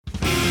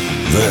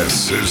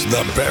This is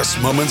the best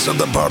moments of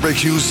the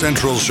BBQ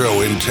Central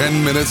Show in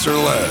 10 minutes or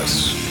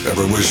less.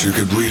 Ever wish you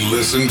could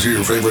re-listen to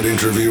your favorite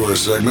interview or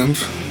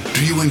segment?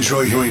 Do you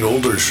enjoy hearing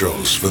older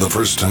shows for the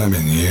first time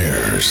in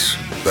years?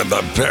 Then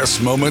the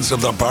best moments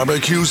of the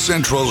BBQ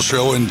Central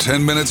Show in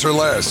 10 minutes or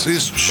less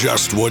is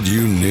just what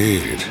you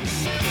need.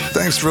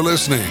 Thanks for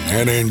listening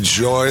and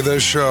enjoy the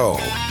show.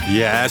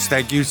 Yes,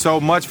 thank you so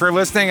much for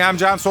listening. I'm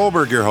John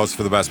Solberg, your host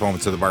for the best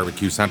moments of the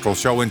BBQ Central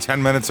Show in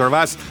 10 minutes or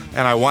less.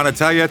 And I want to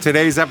tell you,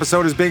 today's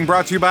episode is being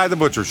brought to you by The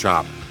Butcher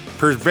Shop,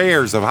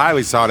 purveyors of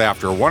highly sought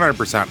after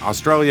 100%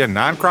 Australian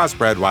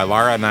non-crossbred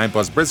Wylara 9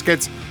 Plus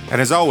briskets. And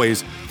as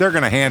always, they're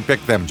going to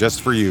handpick them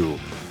just for you.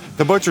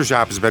 The Butcher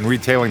Shop has been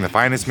retailing the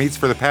finest meats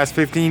for the past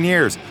 15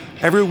 years.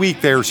 Every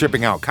week, they are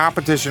shipping out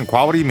competition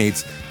quality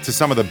meats to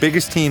some of the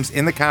biggest teams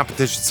in the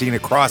competition scene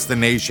across the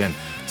nation.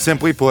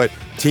 Simply put,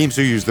 teams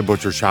who use the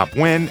Butcher Shop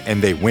win,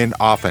 and they win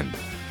often.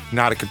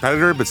 Not a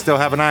competitor, but still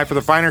have an eye for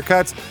the finer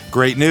cuts?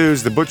 Great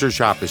news, the Butcher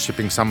Shop is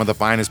shipping some of the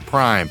finest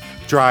prime,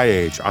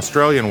 dry-aged,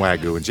 Australian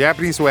Wagyu, and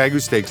Japanese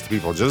Wagyu steaks to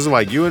people just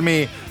like you and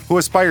me who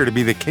aspire to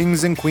be the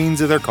kings and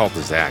queens of their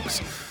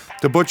cul-de-sacs.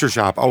 The Butcher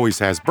Shop always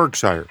has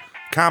Berkshire,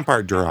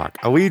 Compart Duroc,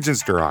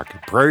 Allegiance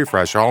Duroc, Prairie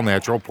Fresh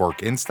all-natural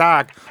pork in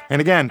stock,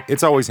 and again,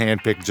 it's always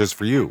handpicked just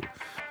for you.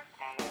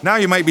 Now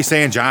you might be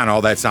saying, John,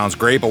 all that sounds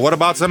great, but what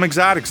about some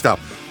exotic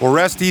stuff? Well,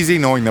 rest easy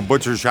knowing the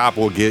Butcher Shop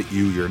will get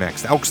you your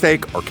next elk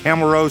steak or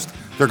camel roast.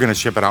 They're going to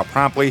ship it out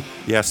promptly.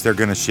 Yes, they're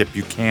going to ship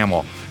you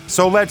camel.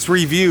 So let's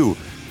review.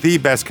 The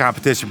best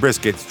competition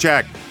briskets,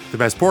 check. The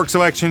best pork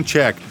selection,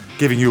 check.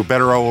 Giving you a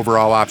better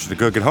overall option to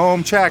cook at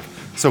home, check.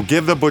 So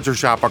give the Butcher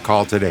Shop a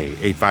call today,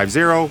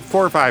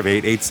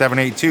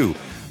 850-458-8782,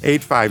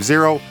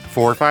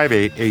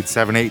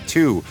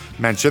 850-458-8782.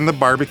 Mention the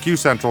BBQ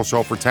Central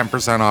Show for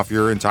 10% off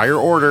your entire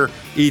order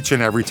each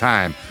and every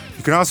time.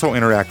 You can also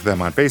interact with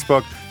them on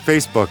Facebook,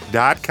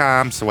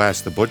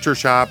 facebook.com/The Butcher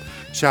Shop.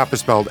 Shop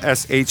is spelled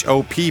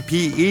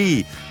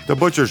S-H-O-P-P-E. The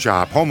Butcher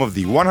Shop, home of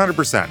the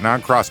 100%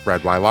 non-crossbred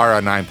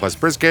Wylara 9 Plus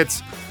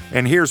briskets.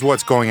 And here's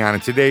what's going on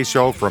in today's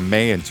show from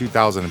May in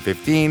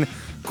 2015.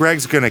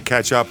 Greg's going to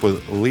catch up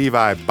with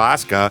Levi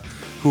Bosca,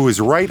 who is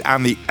right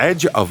on the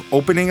edge of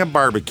opening a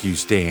barbecue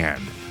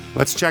stand.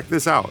 Let's check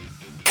this out.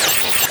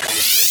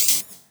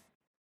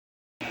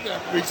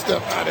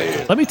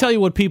 Let me tell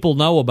you what people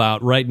know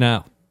about right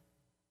now.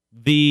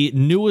 The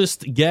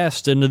newest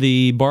guest into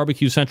the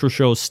BBQ Central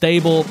Show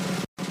stable,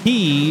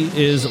 he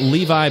is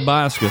Levi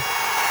Bosca.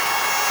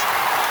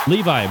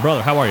 Levi,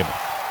 brother, how are you?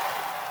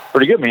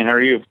 Pretty good, man. How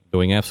are you?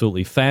 Doing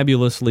absolutely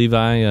fabulous, Levi.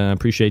 I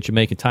appreciate you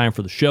making time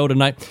for the show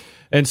tonight.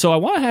 And so I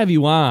want to have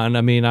you on.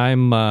 I mean,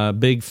 I'm a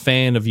big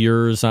fan of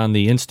yours on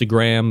the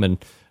Instagram, and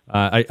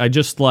I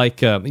just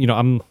like, I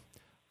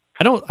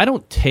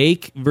don't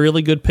take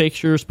really good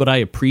pictures, but I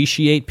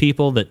appreciate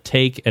people that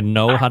take and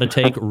know how to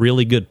take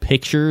really good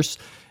pictures,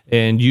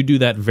 and you do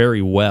that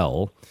very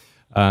well.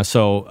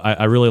 So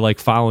I really like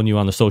following you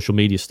on the social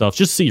media stuff,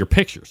 just to see your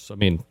pictures. I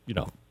mean,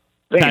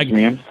 Thanks,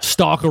 man.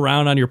 Stalk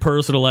around on your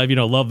personal life,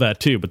 love that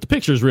too. But the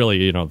picture's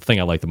really, the thing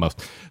I like the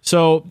most.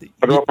 So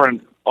my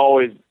girlfriend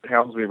always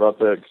hounds me about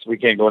that because we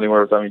can't go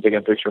anywhere without me taking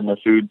a picture of my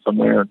food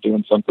somewhere or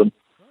doing something.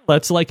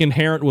 That's like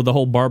inherent with the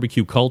whole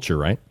barbecue culture,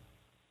 right?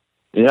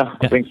 Yeah,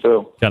 I think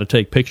so. Got to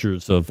take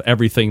pictures of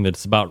everything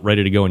that's about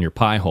ready to go in your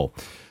pie hole.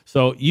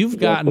 So you've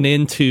gotten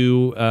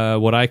into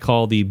what I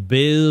call the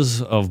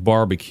biz of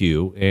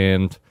barbecue.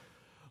 And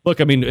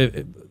look, I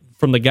mean,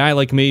 from the guy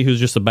like me who's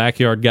just a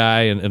backyard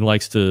guy and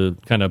likes to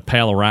kind of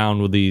pal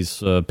around with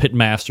these pit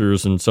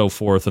masters and so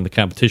forth in the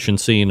competition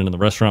scene and in the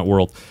restaurant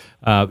world,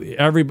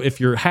 if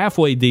you're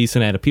halfway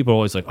decent at it, people are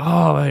always like,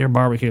 oh, your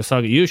barbecue is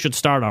so good. You should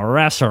start a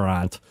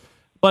restaurant.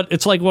 But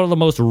it's like one of the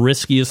most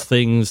riskiest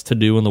things to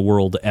do in the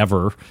world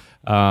ever.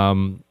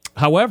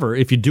 However,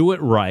 if you do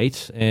it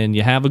right and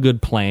you have a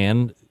good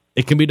plan,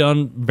 it can be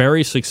done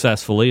very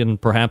successfully and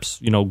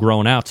perhaps,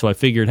 grown out. So I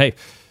figured, hey,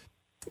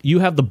 you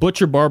have the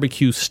Butcher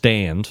Barbecue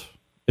stand.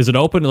 Is it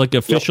open, like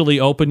officially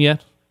open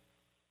yet?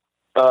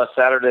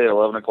 Saturday at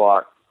 11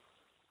 o'clock.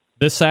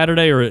 This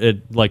Saturday or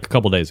like a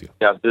couple days ago?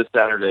 Yeah, this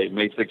Saturday,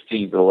 May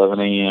 16th at 11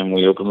 a.m.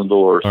 We open the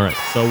doors. All right,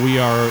 so we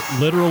are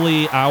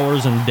literally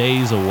hours and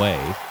days away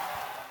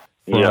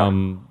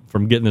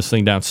from getting this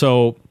thing down.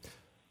 So,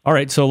 all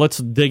right, so let's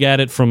dig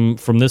at it from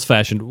this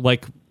fashion.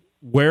 Like,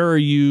 where are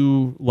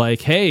you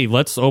like, hey,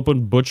 let's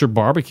open Butcher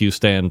Barbecue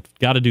stand?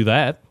 Got to do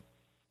that.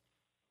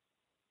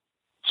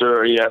 So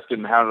are you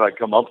asking how did I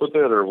come up with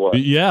it or what?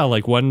 Yeah,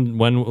 like when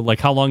like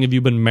how long have you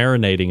been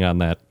marinating on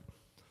that?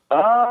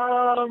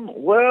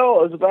 Well,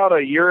 it was about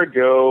a year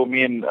ago.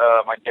 Me and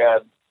my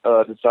dad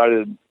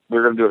decided we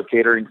were going to do a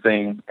catering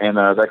thing, and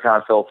that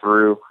kind of fell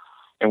through.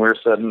 And we were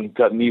cutting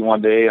meat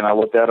one day, and I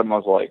looked at him. I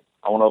was like,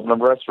 I want to open up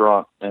a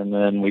restaurant. And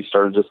then we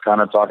started just kind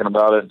of talking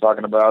about it.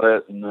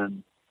 And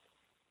then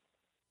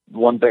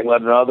one thing led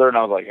to another, and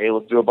I was like, hey,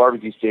 let's do a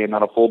barbecue stand,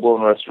 not a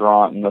full-blown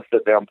restaurant and a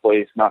sit-down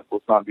place.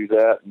 Let's not do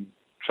that and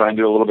try and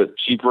do a little bit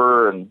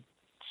cheaper. And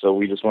so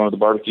we just went with the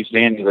barbecue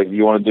stand. He's like,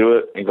 you want to do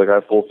it? He's like, I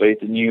have full faith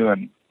in you.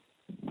 And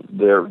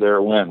there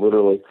it went,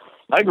 literally.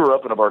 I grew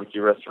up in a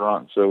barbecue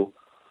restaurant, so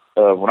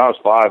when I was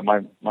 5,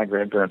 my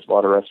grandparents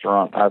bought a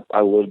restaurant.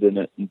 I lived in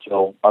it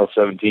until I was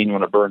 17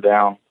 when it burned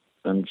down,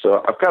 and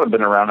so I've kind of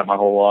been around it my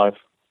whole life.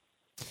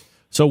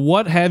 So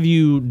what have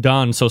you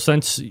done? So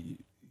since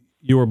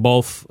you were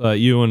both,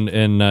 you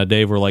and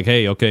Dave were like,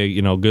 hey, okay,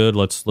 good,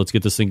 let's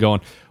get this thing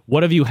going.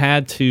 What have you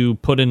had to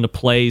put into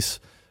place,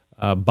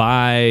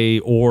 buy,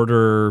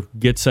 order,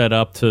 get set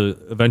up to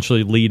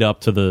eventually lead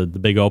up to the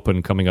big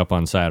open coming up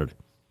on Saturday?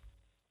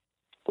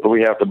 Well,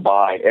 we have to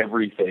buy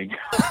everything.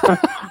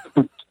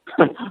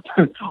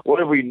 What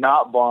have we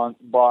not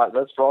bought?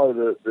 That's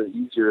probably the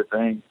easier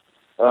thing.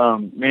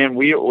 Man,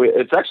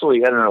 it's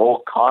actually at an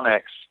old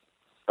Connex,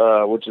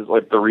 which is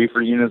like the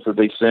reefer units that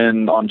they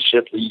send on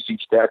ships that you see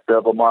stacked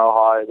up a mile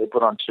high. They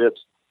put on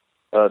ships.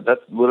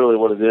 That's literally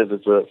what it is.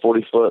 It's a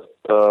 40-foot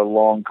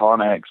long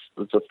Connex.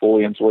 It's a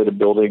fully insulated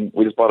building.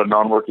 We just bought a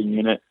non-working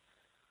unit.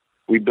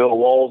 We built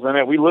walls in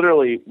it.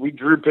 We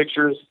drew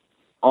pictures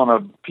on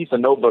a piece of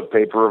notebook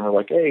paper, and we're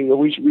like, hey,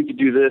 we could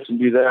do this and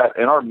do that.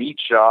 And our meat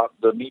shop,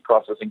 the meat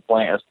processing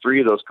plant, has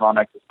 3 of those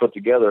Connexes put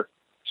together.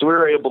 So we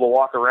were able to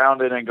walk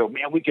around it and go,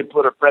 man, we could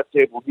put a prep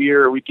table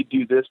here. We could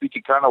do this. We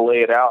could kind of lay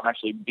it out and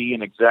actually be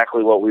in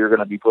exactly what we were going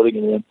to be putting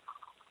it in.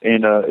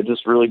 And it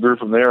just really grew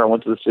from there. I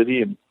went to the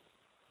city and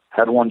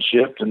had one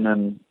shipped, and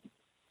then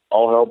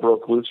all hell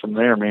broke loose from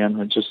there, man.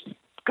 It just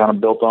kind of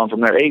built on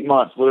from there. 8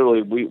 months, literally.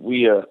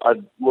 I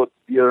looked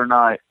the other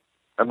night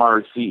at my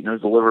receipt, and it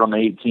was delivered on the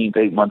 18th,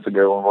 8 months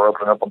ago, and we're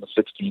opening up on the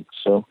 16th.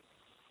 So,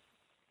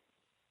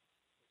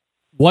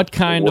 what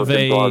kind of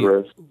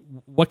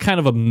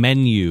a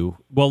menu?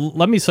 Well,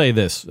 let me say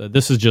this.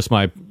 This is just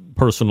my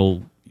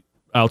personal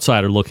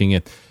outsider looking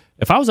at.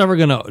 If I was ever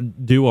going to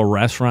do a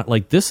restaurant,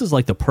 like this is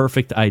like the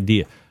perfect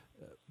idea.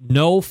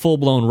 No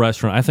full-blown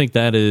restaurant. I think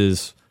that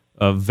is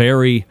a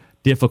very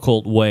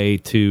difficult way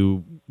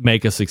to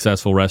make a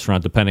successful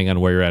restaurant, depending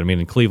on where you're at. I mean,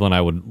 in Cleveland, I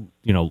would,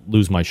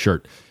 lose my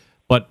shirt.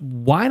 But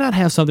why not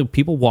have something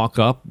people walk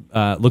up?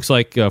 Looks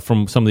like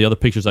from some of the other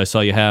pictures I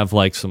saw, you have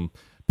like some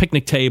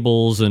picnic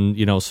tables and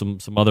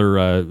some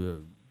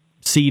other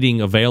seating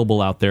available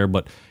out there.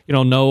 But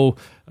no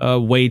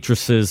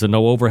waitresses and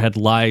no overhead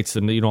lights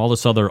and all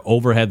this other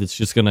overhead that's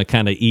just going to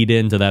kind of eat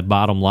into that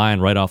bottom line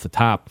right off the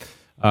top.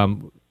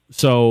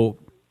 So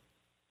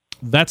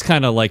that's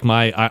kind of like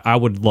I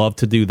would love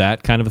to do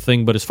that kind of a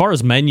thing. But as far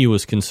as menu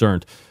is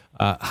concerned,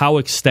 how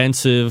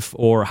extensive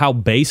or how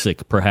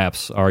basic,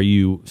 perhaps, are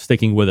you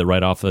sticking with it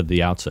right off of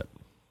the outset?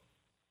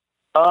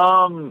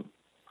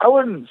 I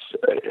wouldn't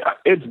say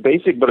it's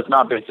basic, but it's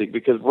not basic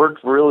because we're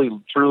really,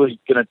 truly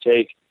going to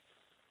take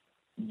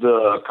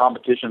the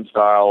competition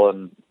style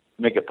and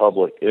make it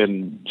public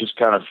and just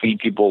kind of feed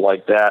people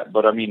like that.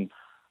 But I mean,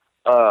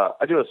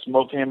 I do a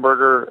smoked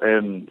hamburger,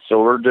 and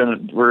so we're gonna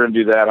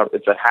do that.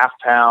 It's a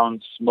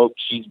half-pound smoked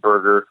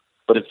cheeseburger,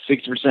 but it's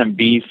 60%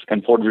 beef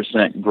and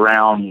 40%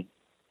 ground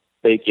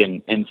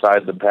bacon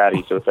inside the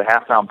patty. So it's a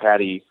half-pound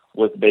patty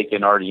with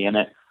bacon already in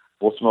it.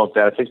 We'll smoke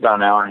that. It takes about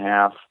an hour and a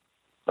half.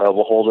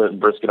 We'll hold it in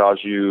brisket au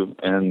jus,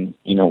 and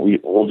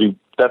we'll do.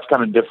 That's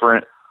kind of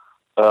different.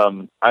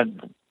 I've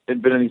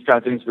been in these kind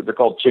of things, but they're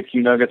called chick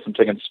Q nuggets. I'm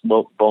taking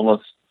smoked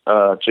boneless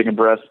chicken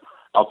breast.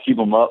 I'll cube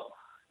them up,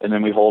 and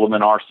then we hold them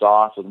in our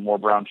sauce with more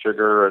brown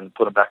sugar and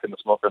put them back in the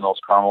smoker, and those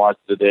caramelize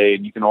today.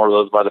 And you can order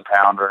those by the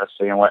pound or in a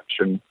sandwich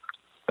and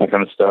that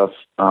kind of stuff.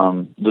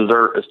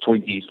 Dessert is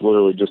Twinkies,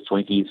 literally just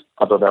Twinkies.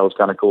 I thought that was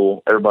kind of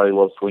cool. Everybody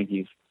loves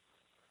Twinkies.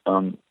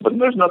 But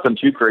there's nothing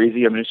too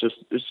crazy. I mean,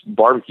 it's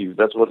barbecue.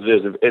 That's what it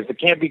is. If it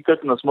can't be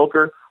cooked in the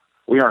smoker,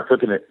 we aren't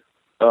cooking it.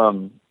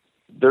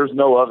 There's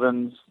no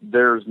ovens.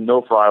 There's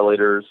no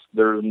fryolators.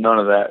 There's none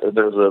of that.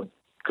 There's a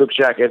Cook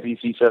Shack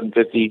FEC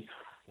 750.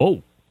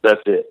 Oh,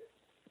 that's it.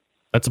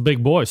 That's a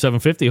big boy.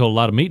 750 hold a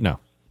lot of meat now.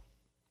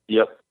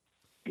 Yep.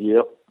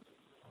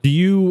 Do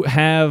you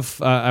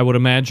have, I would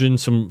imagine,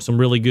 some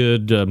really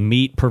good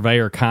meat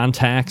purveyor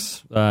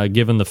contacts,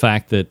 given the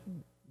fact that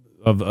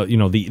of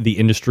the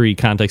industry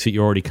contacts that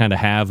you already kind of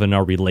have and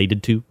are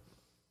related to?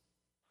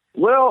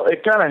 Well,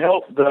 it kind of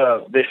helped.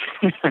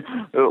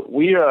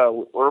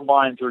 We're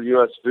buying through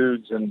U.S.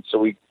 Foods, and so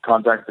we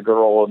contact the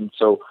girl, and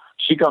so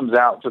she comes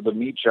out to the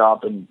meat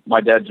shop, and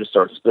my dad just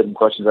starts spitting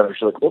questions at her.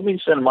 She's like, "Let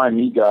me send my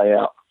meat guy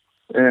out."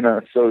 And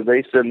so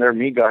they send their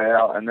meat guy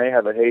out, and they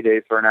have a heyday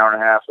for an hour and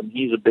a half, and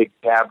he's a big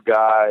tab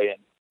guy, and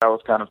that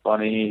was kind of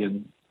funny,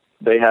 and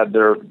they had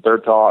their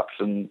talks,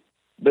 and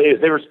they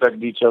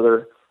respected each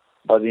other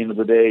by the end of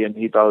the day, and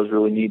he thought it was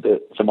really neat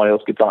that somebody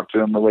else could talk to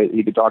him the way that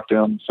he could talk to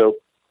him. So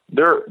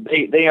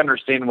they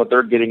understand what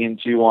they're getting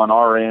into on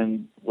our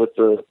end with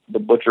the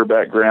butcher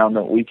background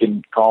that we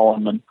can call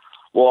them. And,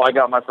 well, I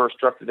got my first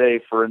truck today,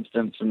 for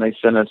instance, and they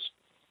sent us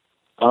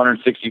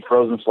 160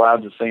 frozen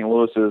slabs of St.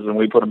 Louis's, and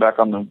we put them back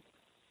on the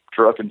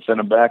truck and sent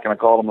them back. And I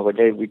called them. I was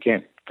like, hey, we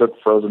can't cook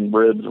frozen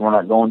ribs, and we're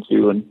not going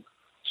to. And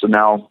so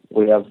now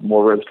we have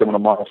more ribs coming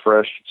tomorrow,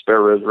 fresh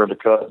spare ribs ready to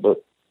cut,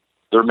 but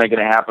they're making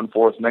it happen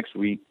for us next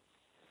week.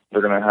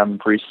 They're going to have them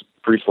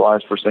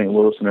pre-sliced for St.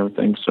 Louis and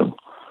everything. So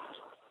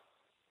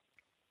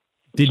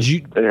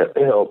it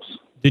helps.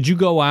 Did you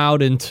go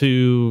out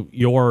into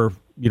your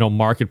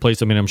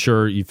marketplace? I mean, I'm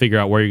sure you figure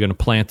out where you're going to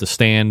plant the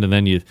stand, and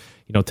then you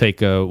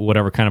take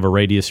whatever kind of a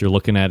radius you're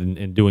looking at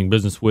and doing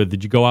business with.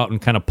 Did you go out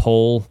and kind of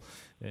poll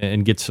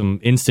and get some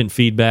instant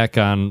feedback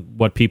on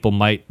what people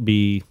might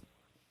be,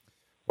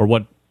 or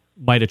what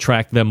might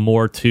attract them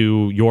more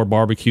to your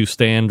barbecue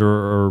stand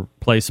or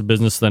place of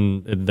business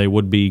than they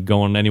would be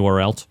going anywhere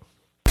else?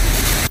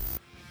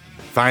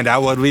 Find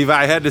out what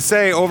Levi had to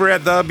say over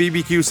at the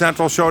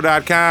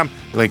bbqcentralshow.com.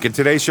 Link in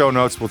today's show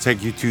notes will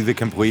take you to the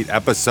complete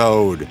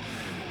episode.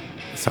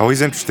 It's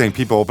always interesting,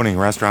 people opening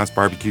restaurants,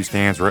 barbecue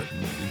stands.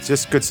 It's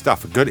just good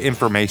stuff, good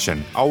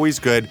information. Always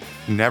good,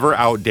 never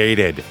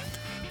outdated.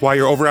 While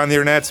you're over on the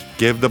internet,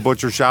 give The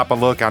Butcher Shop a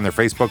look on their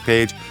Facebook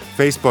page,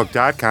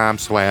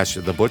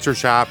 facebook.com/The Butcher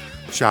Shop.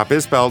 Shop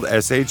is spelled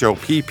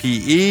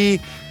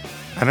SHOPPE.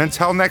 And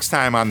until next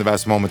time on the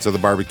best moments of the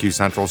Barbecue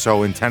Central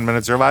Show in 10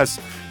 minutes or less,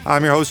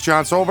 I'm your host,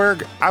 John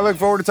Solberg. I look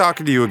forward to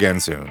talking to you again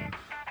soon.